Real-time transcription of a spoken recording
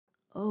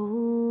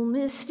Oh,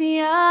 misty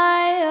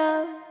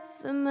eye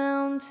of the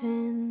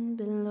mountain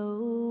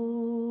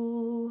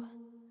below,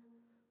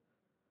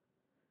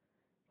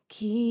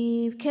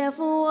 keep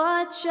careful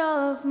watch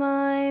of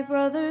my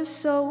brother's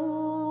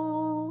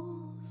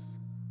souls.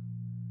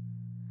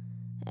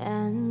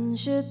 And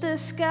should the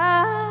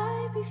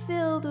sky be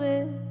filled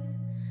with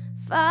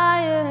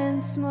fire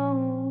and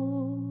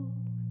smoke,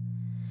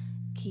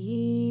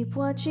 keep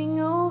watching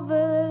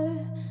over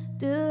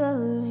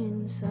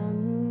during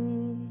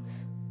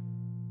suns.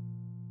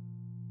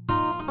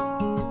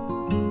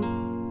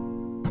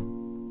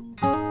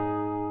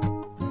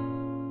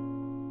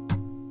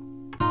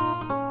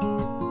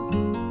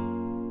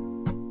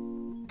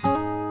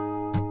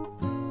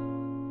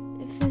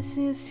 If this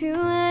is to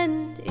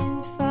end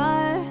in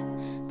fire,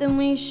 then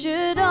we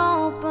should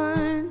all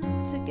burn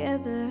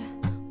together.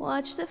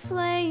 Watch the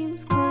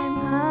flames climb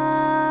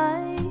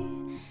high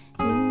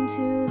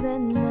into the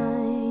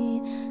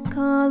night,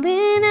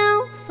 calling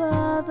out,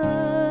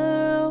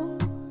 Father, oh,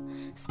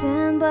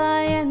 stand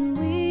by and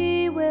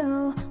we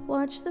will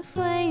watch the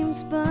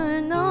flames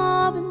burn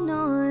up and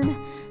on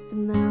the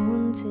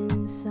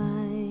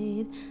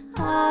mountainside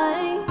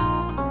high.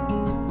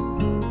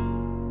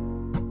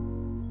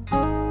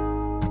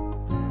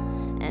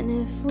 And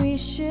if we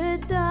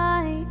should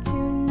die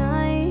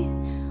tonight,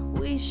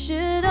 we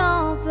should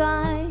all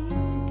die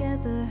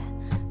together.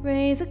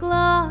 Raise a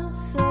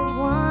glass of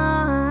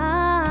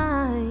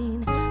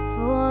wine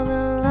for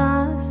the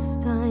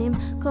last time,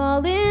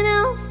 calling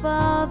out,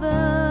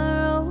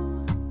 Father,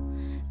 oh,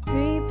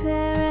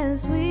 prepare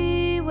as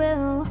we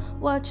will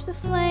watch the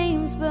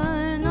flames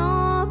burn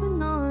up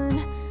and on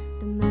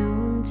the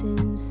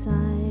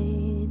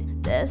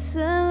mountainside.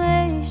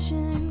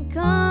 Desolation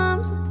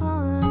comes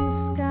upon the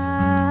sky.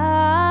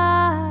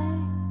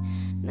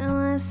 Now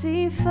I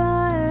see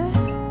fire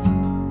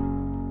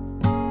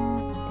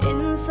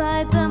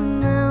inside the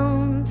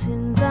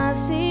mountains. I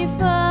see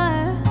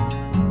fire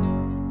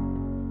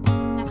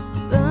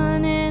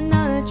burning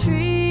the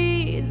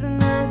trees,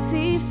 and I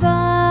see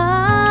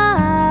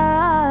fire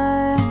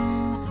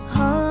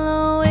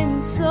hollowing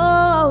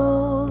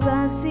souls.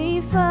 I see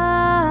fire,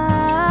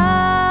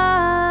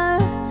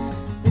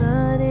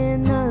 blood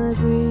in the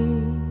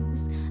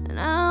breeze, and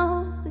I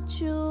hope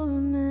that you'll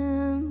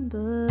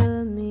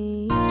remember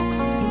me.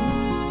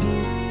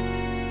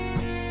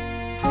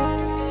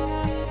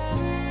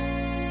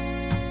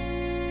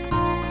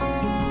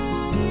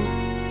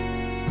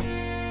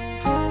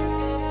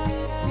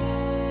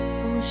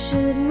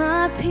 Should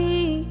my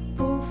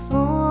people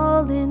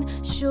fallen,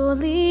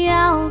 surely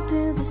I'll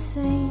do the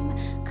same.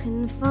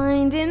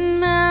 Confined in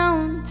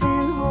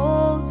mountain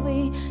holes,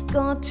 we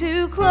got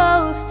too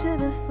close to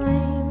the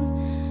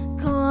flame,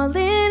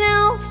 calling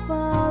out,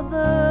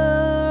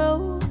 Father,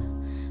 oh,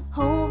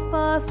 hold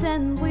fast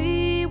and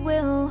we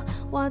will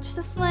watch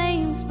the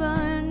flames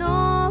burn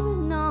on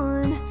and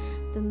on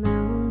the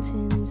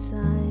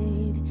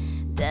mountainside.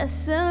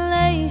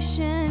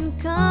 Desolation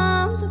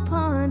comes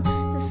upon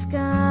the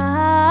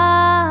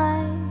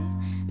sky.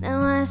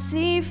 Now I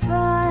see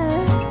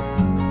fire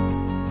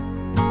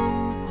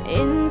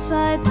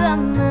inside the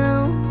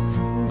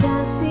mountains.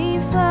 I see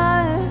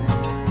fire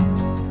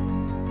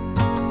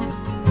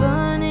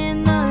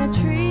burning the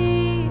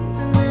trees,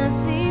 and I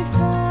see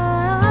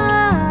fire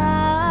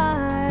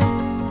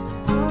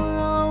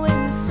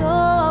hollowing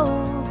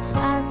souls.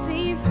 I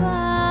see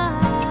fire,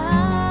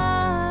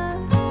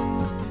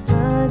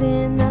 blood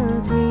in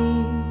the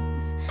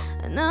breeze,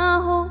 and I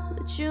hope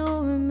that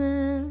you'll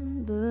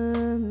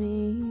remember me.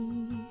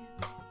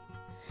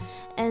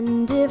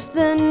 And if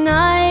the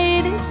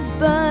night is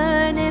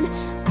burning,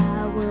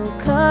 I will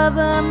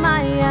cover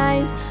my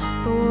eyes.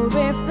 For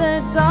if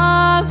the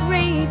dark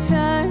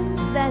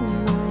returns, then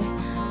my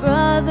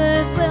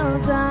brothers will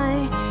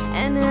die.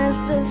 And as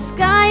the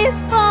sky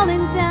is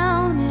falling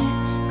down, it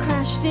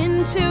crashed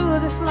into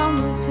this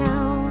lonely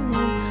town,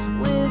 and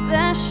with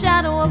a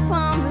shadow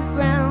upon the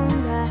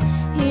ground, I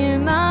hear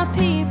my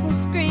people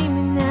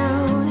screaming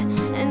out,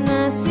 and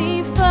I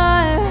see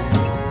fire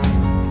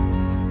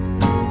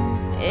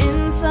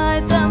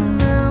inside the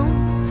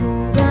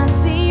mountains. I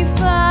see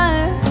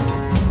fire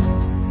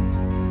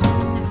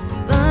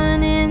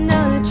burning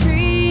the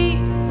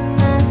trees,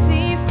 and I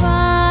see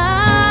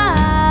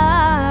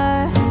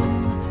fire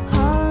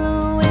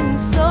hollowing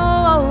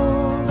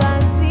souls. I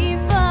see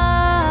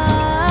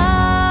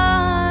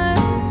fire,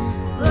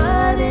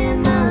 blood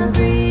in the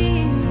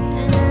breeze,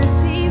 and I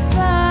see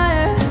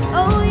fire.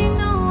 Oh, you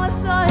know I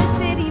saw a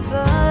city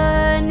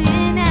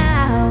burning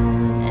out,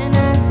 and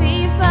I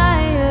see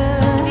fire,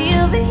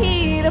 feel the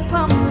heat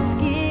upon the skin.